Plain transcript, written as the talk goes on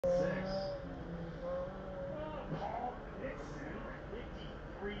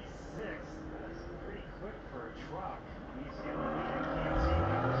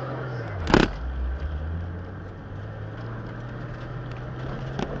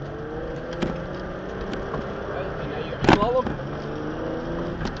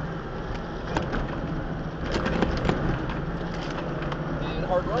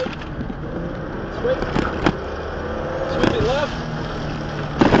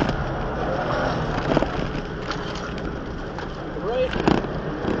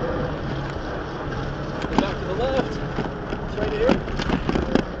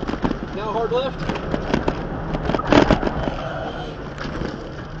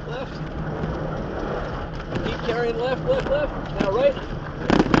and left, left, left. Now right.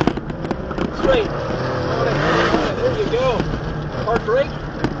 Straight. On it. There you go. Hard brake.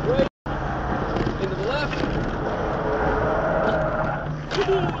 Right. Into the left.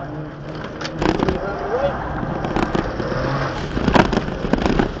 Around the right.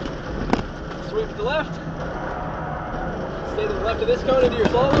 Sweep to the left. Stay to the left of this cone into your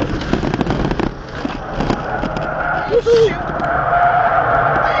slalom.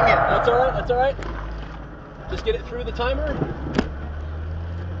 Dang it. That's alright, that's alright. Just get it through the timer.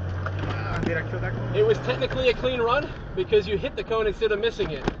 Did I kill that cone? It was technically a clean run because you hit the cone instead of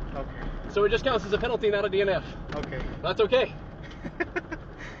missing it. Okay. So it just counts as a penalty, not a DNF. Okay. That's okay.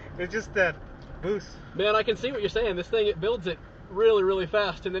 It's just that boost. Man, I can see what you're saying. This thing, it builds it really, really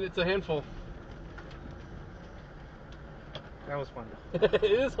fast, and then it's a handful. That was fun. It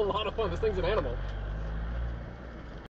is a lot of fun. This thing's an animal.